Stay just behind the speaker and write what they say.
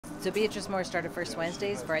So Beatrice Moore started First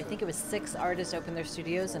Wednesdays for, I think it was 6 artists opened their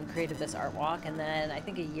studios and created this art walk. And then I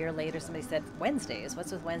think a year later somebody said, Wednesdays,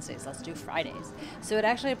 what's with Wednesdays? Let's do Fridays. So it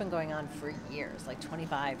actually had been going on for years, like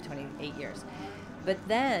 25, 28 years. But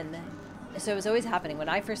then, so it was always happening. When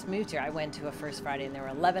I first moved here, I went to a First Friday and there were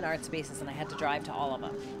 11 art spaces and I had to drive to all of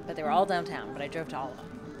them. But they were all downtown, but I drove to all of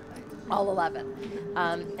them. All 11.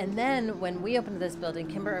 And then when we opened this building,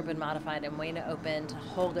 Kimber opened Modified and Wayna opened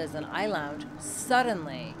Holga's and iLounge,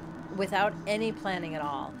 suddenly, without any planning at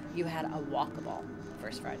all, you had a walkable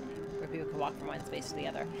First Friday where people could walk from one space to the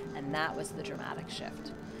other. And that was the dramatic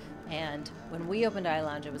shift. And when we opened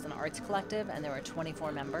iLounge, it was an arts collective and there were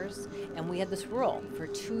 24 members. And we had this rule for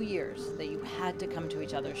 2 years that you had to come to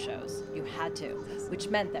each other's shows. You had to, which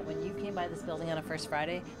meant that when you came by this building on a First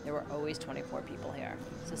Friday, there were always 24 people here.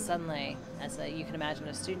 So suddenly, you can imagine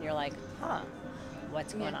a student, you're like,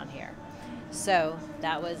 what's going on here? So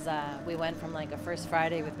that was, we went from like a First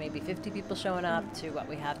Friday with maybe 50 people showing up to what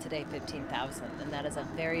we have today, 15,000. And that is a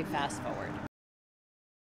very fast forward.